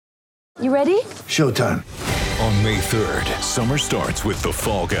You ready? Showtime. On May 3rd, summer starts with The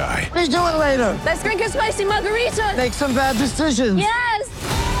Fall Guy. Let's do it later. Let's drink a spicy margarita. Make some bad decisions. Yes.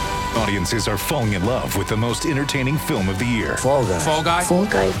 Audiences are falling in love with the most entertaining film of the year. Fall Guy. Fall Guy? Fall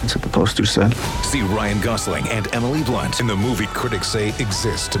guy. That's what the poster said. See Ryan Gosling and Emily Blunt in the movie critics say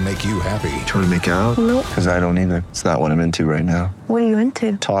exists to make you happy. Trying to make it out? Nope. Because I don't either. It's not what I'm into right now. What are you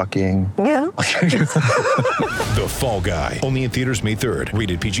into? Talking. Yeah. The Fall Guy. Only in theaters May 3rd.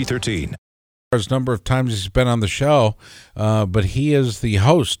 Rated PG-13. As number of times he's been on the show, but he is the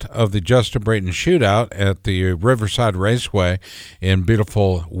host of the Justin Brayton Shootout at the Riverside Raceway in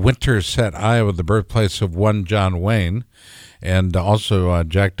beautiful Winterset, Iowa, the birthplace of one John Wayne, and also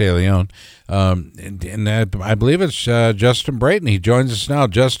Jack DeLeon. And I believe it's Justin Brayton. He joins us now.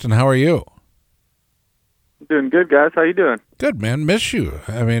 Justin, how are you? Doing good, guys. How you doing? Good, man. Miss you.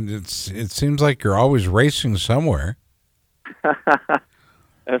 I mean, it seems like you're always racing somewhere.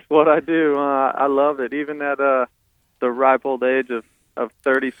 That's what I do. I love it, even at the ripe old age of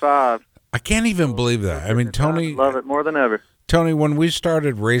 35. I can't even believe that. I mean, Tony... I love it more than ever. Tony, when we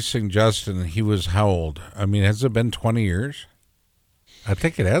started racing Justin, he was how old? I mean, has it been 20 years? I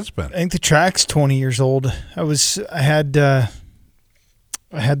think it has been. I think the track's 20 years old. I had the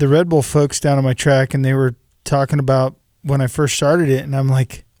Red Bull folks down on my track, and they were talking about when I first started it, and I'm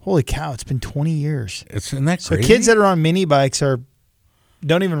like, holy cow, it's been 20 years. Isn't that So crazy? kids that are on mini bikes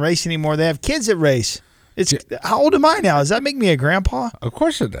don't even race anymore. They have kids that race. How old am I now? Does that make me a grandpa? Of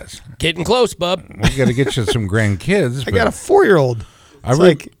course it does. Getting close, bub. We got to get you some grandkids. I got a 4-year-old.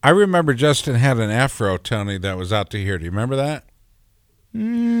 I remember Justin had an afro, Tony, that was out to here. Do you remember that?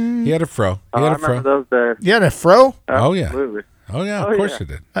 He had a fro. I remember those days. You had a fro? Oh, yeah. Absolutely. Oh, yeah, of course he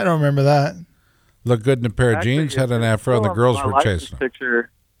did. I don't remember that. Looked good in a pair of jeans, had an afro, and the girls were chasing him.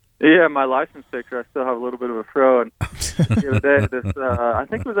 Yeah, my license picture, I still have a little bit of a fro. And the other day, I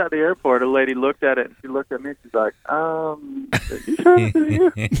think it was at the airport, a lady looked at it, and she looked at me, she's like, you sure this is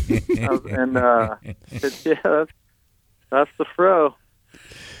you? Yeah, that's the fro.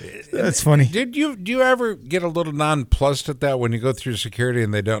 That's funny. Do you ever get a little nonplussed at that when you go through security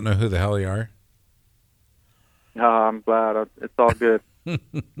and they don't know who the hell you are? I'm glad. It's all good. I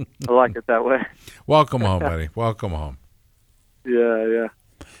like it that way. Welcome home, buddy. Welcome home. Yeah.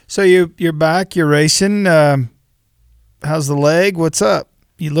 So you're back. You're racing. How's the leg? What's up?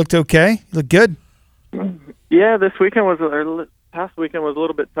 You looked okay. You look good. Yeah, past weekend was a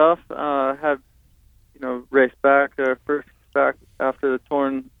little bit tough. Had raced back first back after the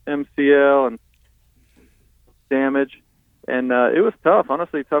torn MCL and damage, and it was tough.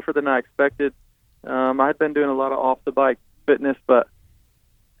 Honestly, tougher than I expected. I had been doing a lot of off the bike fitness, but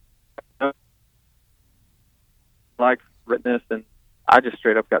like fitness, and I just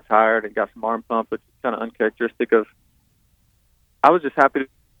straight up got tired and got some arm pump, which is kind of uncharacteristic of. I was just happy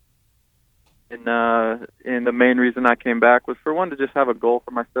and the main reason I came back was for one to just have a goal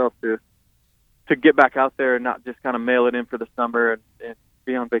for myself to get back out there and not just kind of mail it in for the summer and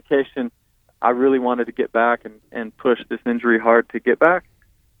be on vacation. I really wanted to get back and push this injury hard to get back.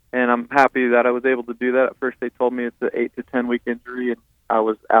 And I'm happy that I was able to do that. At first they told me it's an 8 to 10 week injury, and I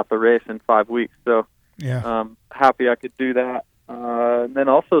was at the race in 5 weeks. So happy I could do that. And then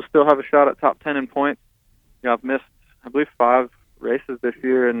also still have a shot at top 10 in points. I've missed, I believe, 5 races this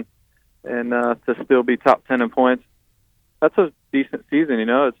year, and to still be top 10 in points, that's a decent season.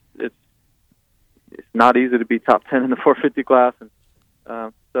 It's not easy to be top 10 in the 450 class,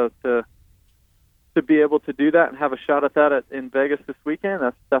 and so to be able to do that and have a shot at that in Vegas this weekend,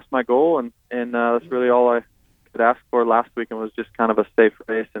 that's my goal, and that's really all I could ask for. Last weekend was just kind of a safe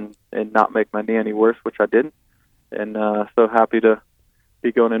race and not make my knee any worse, which I didn't, and so happy to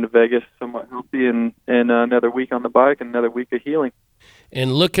be going into Vegas somewhat healthy and another week on the bike and another week of healing.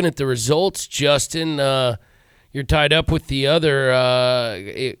 And looking at the results, Justin, you're tied up with the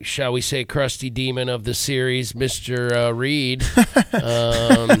other, shall we say, crusty demon of the series, Mr. Reed.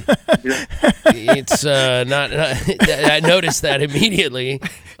 It's not. I noticed that immediately.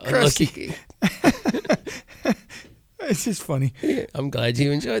 Crusty. It's just funny. I'm glad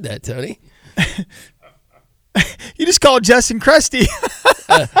you enjoyed that, Tony. You just called Justin crusty.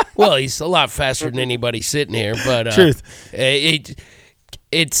 Well, he's a lot faster than anybody sitting here, but truth.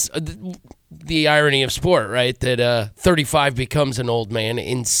 It's the irony of sport, right? That 35 becomes an old man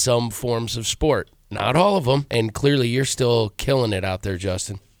in some forms of sport. Not all of them, and clearly you're still killing it out there,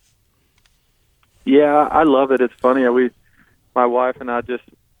 Justin. Yeah, I love it. It's funny. My wife and I just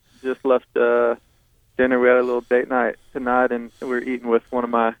left dinner. We had a little date night tonight, and we were eating with one of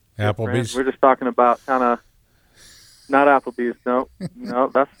my Applebee's. We're just talking about kind of Not Applebee's. No.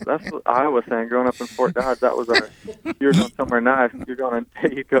 That's what Iowa saying. Growing up in Fort Dodge, that was our. You're going somewhere nice. You go to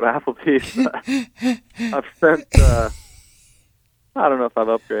Applebee's. I've spent. I don't know if I've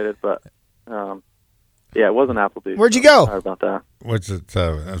upgraded, but yeah, it wasn't Applebee's. Where'd you go? Sorry about that. What's it?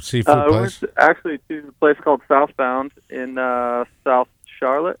 A seafood We went place? actually to a place called Southbound in South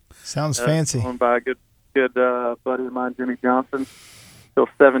Charlotte. Sounds fancy. Owned by a good buddy of mine, Jimmy Johnson. Still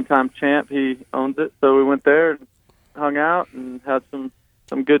 7-time champ. He owns it. So we went there and hung out and had some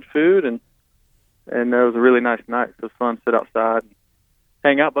good food, and it was a really nice night. It was fun to sit outside and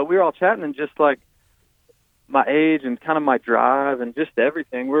hang out. But we were all chatting, and just like my age and kind of my drive and just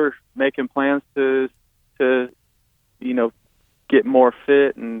everything, we're making plans to get more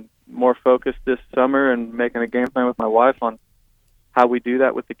fit and more focused this summer, and making a game plan with my wife on how we do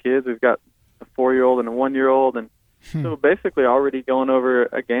that with the kids. We've got a 4-year-old and a 1-year-old, and so basically already going over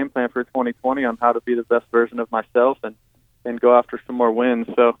a game plan for 2020 on how to be the best version of myself and go after some more wins.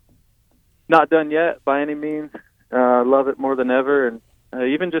 So not done yet by any means. Love it more than ever, and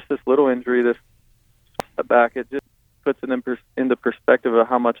even just this little injury, this back, it just puts it into perspective of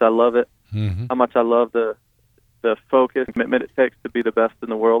how much I love it, how much I love the focus, commitment it takes to be the best in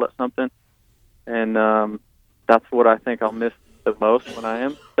the world at something. And that's what I think I'll miss the most when I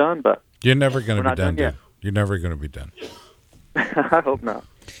am done. But You're never going to we're be not done, done yet. dude. You're never going to be done. I hope not.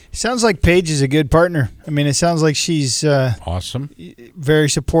 Sounds like Paige is a good partner. I mean, it sounds like she's Awesome. very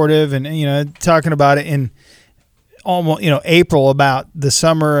supportive, and talking about it in almost April about the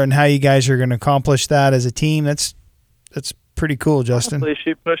summer and how you guys are going to accomplish that as a team. That's pretty cool, Justin. Honestly,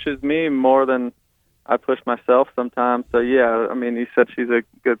 she pushes me more than I push myself sometimes. So yeah, I mean, you said she's a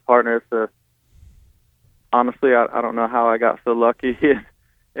good partner. So honestly, I don't know how I got so lucky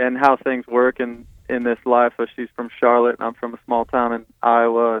and how things work in this life. So she's from Charlotte, and I'm from a small town in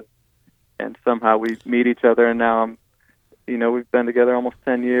Iowa, and somehow we meet each other. And now we've been together almost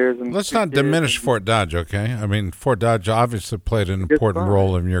 10 years. And Let's not diminish Fort Dodge, okay? I mean, Fort Dodge obviously played an important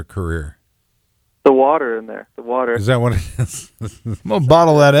role in your career. The water in there. The water. Is that what it is? I'm gonna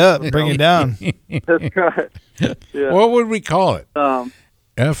bottle that up, bring it down. That's right. Yeah. What would we call it?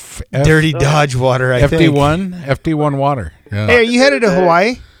 Dirty Dodge water. I think. FD1 water. Yeah. Hey, are you headed to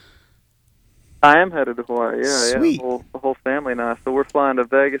Hawaii? I am headed to Hawaii. Yeah, Sweet. yeah. The whole family and I. So we're flying to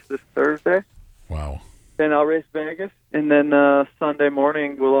Vegas this Thursday. Wow. Then I'll race Vegas, and then Sunday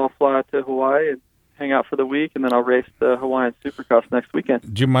morning we'll all fly to Hawaii and hang out for the week, and then I'll race the Hawaiian Supercross next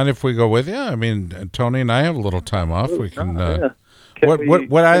weekend. Do you mind if we go with you? I mean, Tony and I have a little time off. We can. Yeah.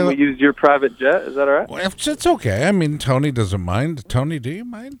 Can we use your private jet? Is that all right? Well, it's okay. I mean, Tony doesn't mind. Tony, do you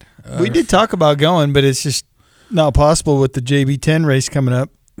mind? We did talk about going, but it's just not possible with the JB10 race coming up.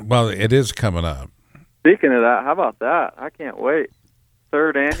 Well, it is coming up. Speaking of that, how about that? I can't wait.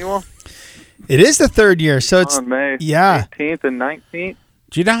 3rd annual. It is the 3rd year, so it's on May 18th and 19th.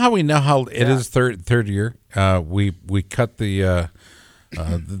 Do you know how we know how it is third year? We cut the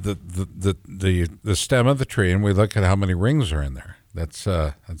stem of the tree, and we look at how many rings are in there. That's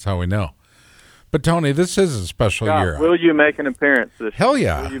how we know. But Tony, this is a special year. Will you make an appearance this Hell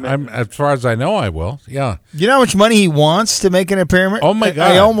year? yeah! As far as I know, I will. Yeah. You know how much money he wants to make an appearance? Oh my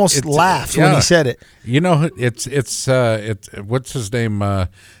God! I almost laughed when he said it. You know, it's what's his name?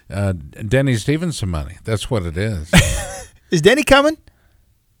 Denny Stevenson money. That's what it is. Is Denny coming?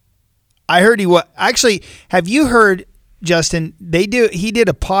 I heard he was. Actually, have you heard, Justin? He did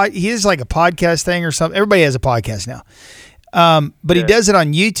a pod. He is like a podcast thing or something. Everybody has a podcast now. But he does it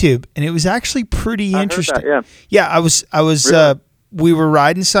on YouTube, and it was actually pretty interesting. Heard that, yeah, I was. Really? We were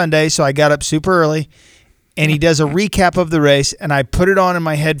riding Sunday, so I got up super early, and he does a recap of the race, and I put it on in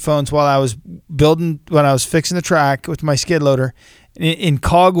my headphones while I was fixing the track with my skid loader, and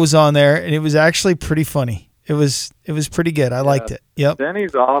Cog was on there, and it was actually pretty funny. It was pretty good. I liked it. Yep.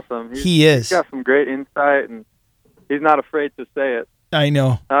 Denny's awesome. He is. He's got some great insight, and he's not afraid to say it. I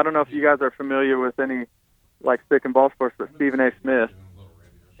know. I don't know if you guys are familiar with any stick and ball sports, but Stephen A. Smith,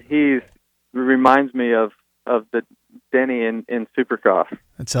 he reminds me of the Denny in Supercross.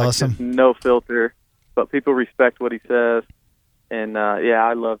 That's awesome. Just no filter, but people respect what he says. And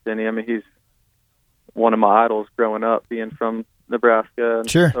I love Denny. I mean, he's one of my idols growing up, being from Nebraska and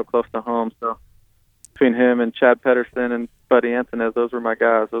so close to home. So between him and Chad Pedersen and Buddy Antonez, those were my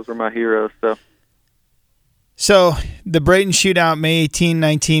guys. Those were my heroes. So the Brayton Shootout, May 18,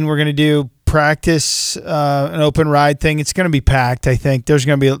 19, we're going to do practice, an open ride thing. It's going to be packed. I think there's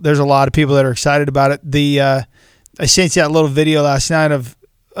a lot of people that are excited about it. I sent you that little video last night of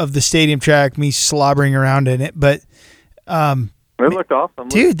the stadium track, me slobbering around in it, but it looked awesome.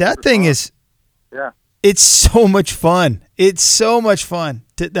 Dude, that thing is It's so much fun. It's so much fun,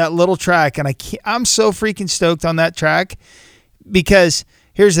 that little track. And I'm so freaking stoked on that track because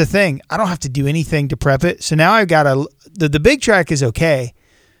here's the thing. I don't have to do anything to prep it. So now I've got the big track is okay,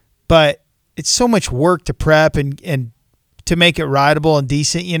 but it's so much work to prep and to make it rideable and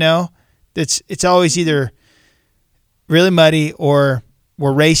decent, you know. It's always either really muddy or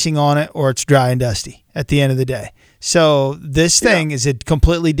we're racing on it or it's dry and dusty at the end of the day. So this thing is a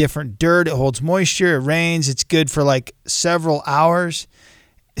completely different dirt. It holds moisture. It rains. It's good for like several hours.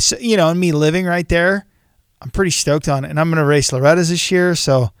 So, you know, and me living right there, I'm pretty stoked on it. And I'm going to race Loretta's this year.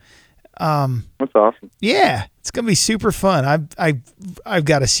 So, that's awesome. Yeah, it's going to be super fun. I've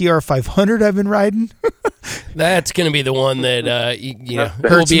got a CR500 I've been riding. That's going to be the one that, you know,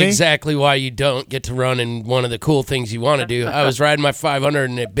 will be exactly why you don't get to run in one of the cool things you want to do. I was riding my 500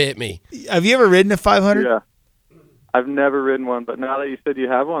 and it bit me. Have you ever ridden a 500? Yeah. I've never ridden one, but now that you said you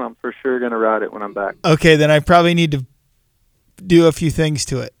have one, I'm for sure going to ride it when I'm back. Okay, then I probably need to do a few things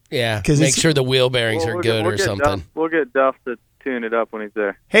to it. Yeah, make sure the wheel bearings are good or something. We'll get Duff to tune it up when he's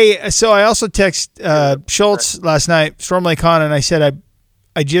there. Hey, so I also text Schultz last night, Storm Lake Honda, and I said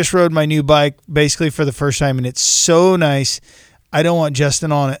I just rode my new bike basically for the first time, and it's so nice. I don't want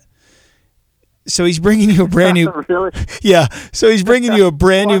Justin on it. So he's bringing you a brand new. Really? Yeah. So he's bringing you a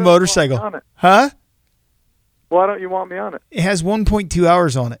brand new motorcycle. Huh? Why don't you want me on it? It has 1.2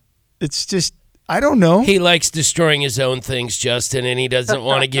 hours on it. It's just, I don't know. He likes destroying his own things, Justin, and he doesn't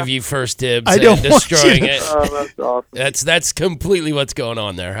want to give you first dibs I don't and destroying want it. Oh, that's awesome. That's completely what's going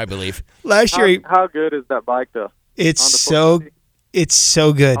on there, I believe. Last year, How good is that bike, though? it's so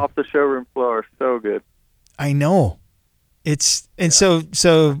good. Off the showroom floor, so good. I know. So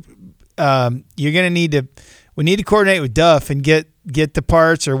you're gonna we need to coordinate with Duff and get the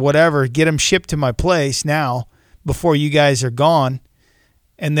parts or whatever, get them shipped to my place now before you guys are gone,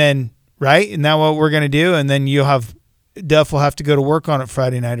 and then and now what we're gonna do, and then Duff will have to go to work on it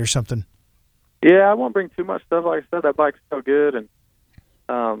Friday night or something. Yeah, I won't bring too much stuff. Like I said, that bike's so good, and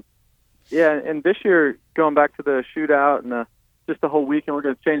and this year going back to the shootout and just the whole weekend, we're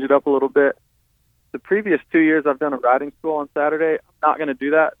gonna change it up a little bit. The previous 2 years, I've done a riding school on Saturday. I'm not going to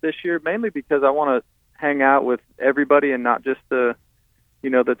do that this year, mainly because I want to hang out with everybody and not just the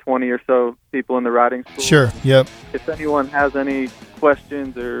 20 or so people in the riding school. Sure. Yep. If anyone has any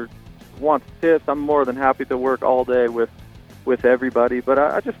questions or wants tips, I'm more than happy to work all day with everybody. But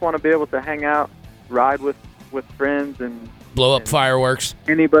I just want to be able to hang out, ride with friends, and blow up fireworks.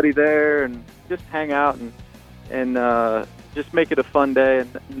 Anybody there, and just hang out and just make it a fun day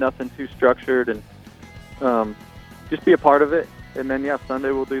and nothing too structured, and just be a part of it. And then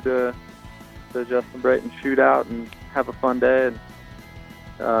Sunday we'll do the Justin Brayton shootout and have a fun day. And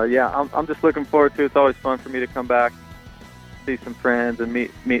I'm just looking forward to it. It's always fun for me to come back, see some friends, and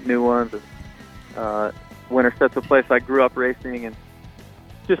meet new ones. And Winterset's a place I grew up racing, and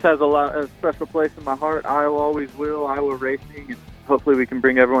just has a special place in my heart. Iowa always will. Iowa racing, and hopefully we can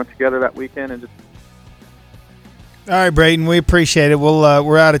bring everyone together that weekend and just. All right, Brayton, we appreciate it.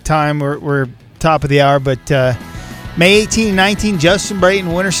 We're out of time. We're top of the hour, but May 18 and 19, Justin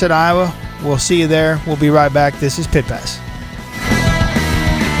Brayton, Winterset, Iowa. We'll see you there. We'll be right back. This is Pit Pass.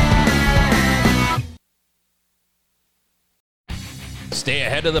 Stay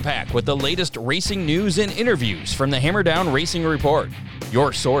ahead of the pack with the latest racing news and interviews from the Hammer Down Racing Report,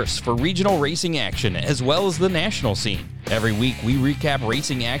 your source for regional racing action as well as the national scene. Every week, we recap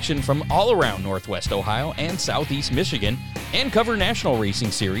racing action from all around Northwest Ohio and Southeast Michigan and cover national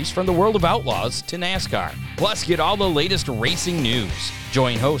racing series from the World of Outlaws to NASCAR. Plus, get all the latest racing news.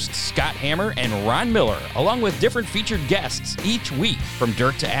 Join hosts Scott Hammer and Ron Miller, along with different featured guests each week. From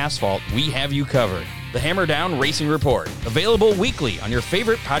dirt to asphalt, we have you covered. The Hammer Down Racing Report, available weekly on your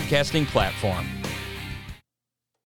favorite podcasting platform.